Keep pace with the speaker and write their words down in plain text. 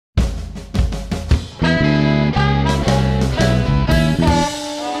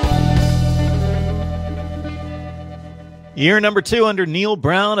Year number 2 under Neil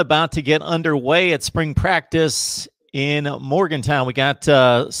Brown about to get underway at spring practice in Morgantown. We got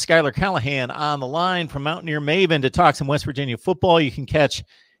Skylar Callahan on the line from Mountaineer Maven to talk some West Virginia football. You can catch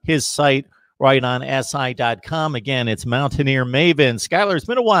his site right on si.com. Again, it's Mountaineer Maven. Skylar, it's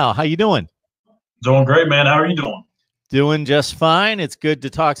been a while. How you doing? Doing great, man. How are you doing? Doing just fine. It's good to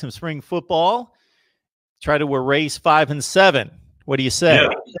talk some spring football. Try to erase 5 and 7. What do you say?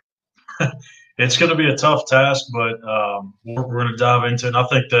 Yeah. It's going to be a tough task, but we're going to dive into it. And I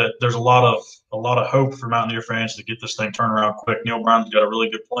think that there's a lot of hope for Mountaineer fans to get this thing turned around quick. Neil Brown's got a really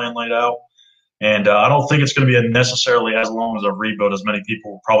good plan laid out, and I don't think it's going to be necessarily as long as a rebuild as many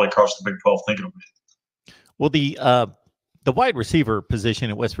people probably across the Big 12 think it'll be. Well, the wide receiver position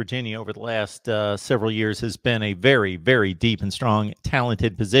at West Virginia over the last several years has been a very, very deep and strong,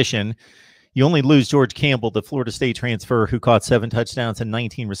 talented position. You only lose George Campbell, the Florida State transfer, who caught 7 touchdowns and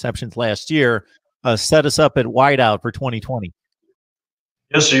 19 receptions last year. Set us up at wideout for 2020.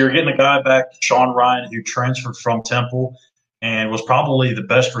 Yeah, so you're getting a guy back, Sean Ryan, who transferred from Temple and was probably the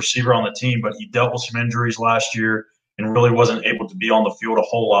best receiver on the team, but he dealt with some injuries last year and really wasn't able to be on the field a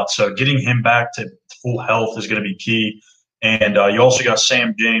whole lot. So getting him back to full health is going to be key. And you also got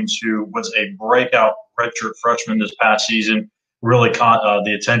Sam James, who was a breakout redshirt freshman this past season, really caught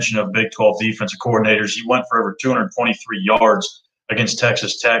the attention of Big 12 defensive coordinators. He went for over 223 yards against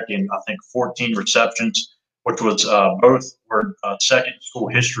Texas Tech in, I think, 14 receptions, which was both were second in school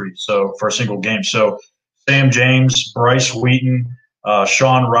history, so for a single game. So Sam James, Bryce Wheaton,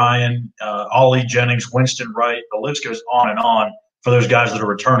 Sean Ryan, Ollie Jennings, Winston Wright, the list goes on for those guys that are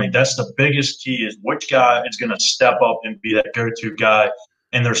returning. That's the biggest key, is which guy is going to step up and be that go-to guy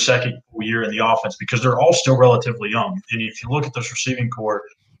in their second full year in the offense, because they're all still relatively young. And if you look at this receiving core,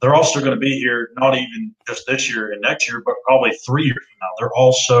 they're all still going to be here, not even just this year and next year, but probably 3 years from now. They're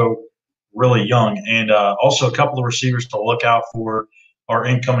also really young. And also a couple of receivers to look out for are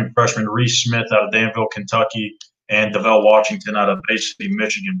incoming freshmen Reese Smith out of Danville, Kentucky, and DeVell Washington out of basically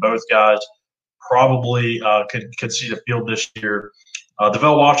Michigan. Both guys probably could see the field this year.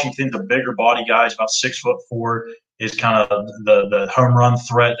 DeVell Washington, the bigger body guy, is about 6'4", is kind of the home run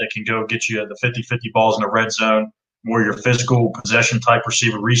threat that can go get you the 50-50 balls in the red zone. More your physical possession type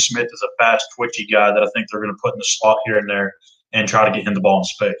receiver. Reese Smith is a fast, twitchy guy that I think they're going to put in the slot here and there and try to get him the ball in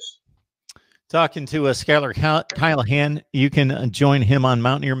space. Talking to Skylar Callahan, you can join him on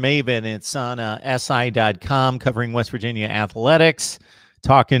Mountaineer Maven. It's on si.com, covering West Virginia athletics,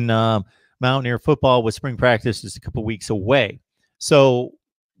 talking Mountaineer football with spring practice just a couple weeks away. So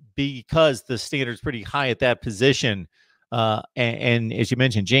because the standard's pretty high at that position, and as you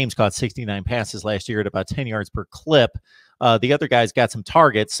mentioned, James caught 69 passes last year at about 10 yards per clip. The other guys got some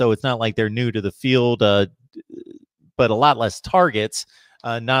targets, so it's not like they're new to the field, but a lot less targets,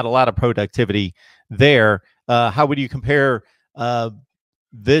 not a lot of productivity there. How would you compare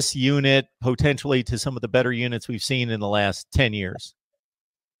this unit potentially to some of the better units we've seen in the last 10 years?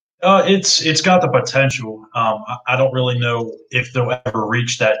 It's got the potential. I don't really know if they'll ever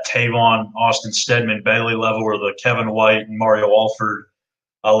reach that Tavon, Austin Stedman, Bailey level, or the Kevin White and Mario Alford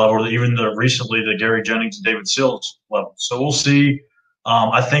level, or even recently the Gary Jennings and David Sills level. So we'll see.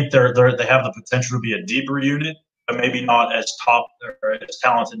 I think they have the potential to be a deeper unit, but maybe not as top or as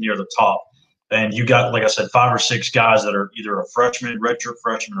talented near the top. And you got, like I said, 5 or 6 guys that are either a freshman, redshirt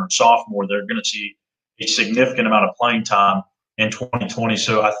freshman, or a sophomore. They're going to see a significant amount of playing time in 2020.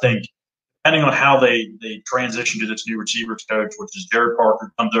 So I think depending on how they transition to this new receivers coach, which is Jared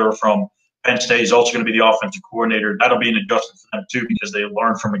Parker, comes over from Penn State, he's also going to be the offensive coordinator. That'll be an adjustment for them too, because they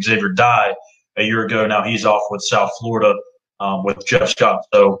learned from Xavier Dye a year ago. Now he's off with South Florida with Jeff Scott.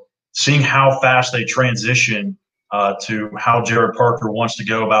 So seeing how fast they transition to how Jared Parker wants to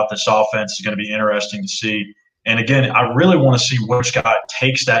go about this offense is going to be interesting to see. And again, I really want to see which guy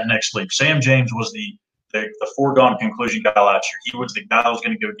takes that next leap. Sam James was the foregone conclusion guy last year. He was the guy that was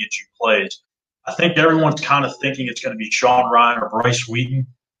going to go get you plays. I think everyone's kind of thinking it's going to be Sean Ryan or Bryce Wheaton,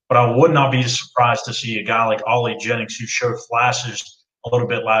 but I would not be surprised to see a guy like Ollie Jennings, who showed flashes a little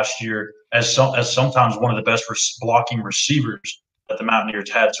bit last year as sometimes one of the best blocking receivers that the Mountaineers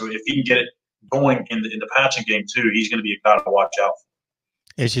had. So if he can get it going in the passing game too, he's going to be a guy to watch out for.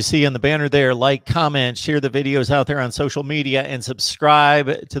 As you see on the banner there, like, comment, share the videos out there on social media, and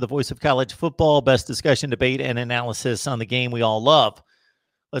subscribe to the Voice of College Football. Best discussion, debate, and analysis on the game we all love.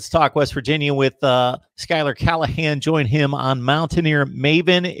 Let's talk West Virginia with Skylar Callahan. Join him on Mountaineer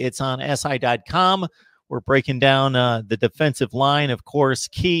Maven. It's on si.com. We're breaking down the defensive line, of course,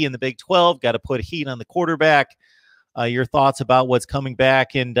 key in the Big 12. Got to put heat on the quarterback. Your thoughts about what's coming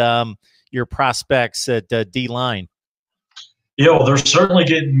back and your prospects at D-line. Yeah, well, they're certainly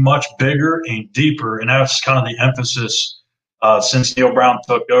getting much bigger and deeper, and that's kind of the emphasis since Neil Brown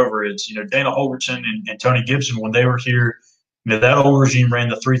took over. It's, Dana Holgerson and Tony Gibson, when they were here, that old regime ran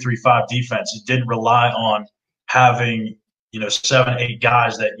the 3-3-5 defense. It didn't rely on having, 7, 8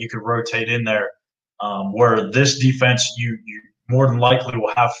 guys that you could rotate in there. Where this defense, you more than likely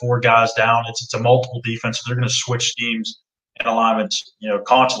will have 4 guys down. It's a multiple defense. So they're going to switch schemes and alignments,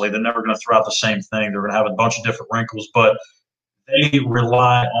 constantly. They're never going to throw out the same thing. They're going to have a bunch of different wrinkles, but they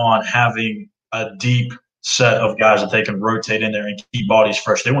rely on having a deep set of guys that they can rotate in there and keep bodies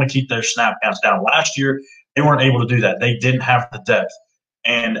fresh. They want to keep their snap counts down. Last year, they weren't able to do that. They didn't have the depth.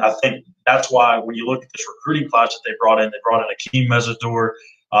 And I think that's why when you look at this recruiting class that they brought in Akeem Mesidor,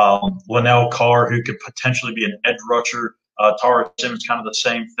 Linnell Carr, who could potentially be an edge rusher. Tara Simmons, kind of the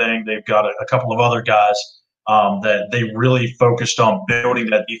same thing. They've got a couple of other guys that they really focused on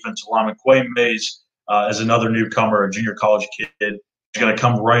building that defensive lineman. Quay Mays is another newcomer, a junior college kid. He's going to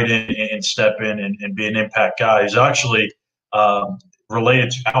come right in and step in and be an impact guy. He's actually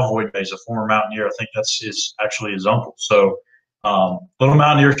related to Alvoid Mays, a former Mountaineer. I think that's actually his uncle. So little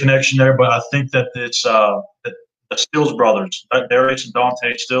Mountaineer connection there, but I think that it's the Stills brothers, Darius and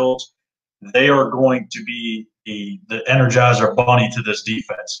Dante Stills, they are going to be the Energizer bunny to this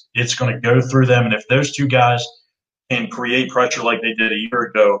defense. It's going to go through them, and if those 2 guys can create pressure like they did a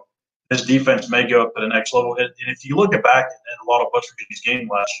year ago, this defense may go up to the next level. And if you look back at a lot of West Virginia's game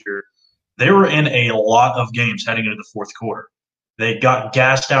last year, they were in a lot of games heading into the fourth quarter. They got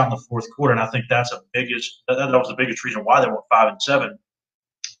gassed out in the fourth quarter, and I think that was the biggest reason why they went 5-7,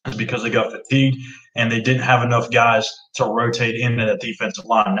 is because they got fatigued and they didn't have enough guys to rotate into that defensive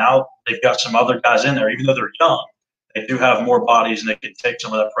line. Now they've got some other guys in there, even though they're young. They do have more bodies, and they can take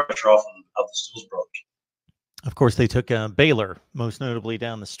some of that pressure off of the Stills brothers. Of course, they took Baylor, most notably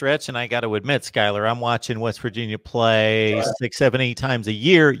down the stretch. And I got to admit, Skylar, I'm watching West Virginia play 6, 7, 8 times a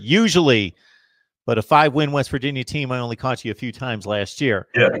year, usually. But a 5-win West Virginia team, I only caught you a few times last year.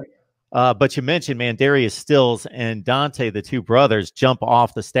 Yeah. But you mentioned, man, Darius Stills and Dante, the 2 brothers, jump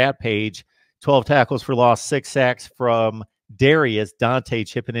off the stat page. 12 tackles for loss, 6 sacks from Darius. Dante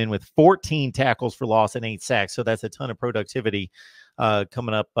chipping in with 14 tackles for loss and 8 sacks. So that's a ton of productivity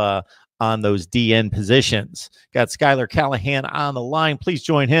coming up on those DN positions. Got Skylar Callahan on the line. Please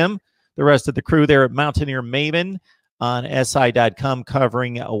join him, the rest of the crew there at Mountaineer Maven on SI.com,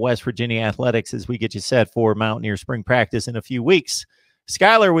 covering West Virginia athletics as we get you set for Mountaineer spring practice in a few weeks.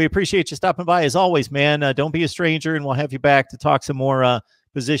 Skylar, we appreciate you stopping by as always, man. Don't be a stranger, and we'll have you back to talk some more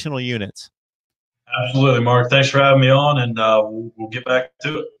positional units. Absolutely, Mark. Thanks for having me on, and we'll get back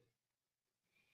to it.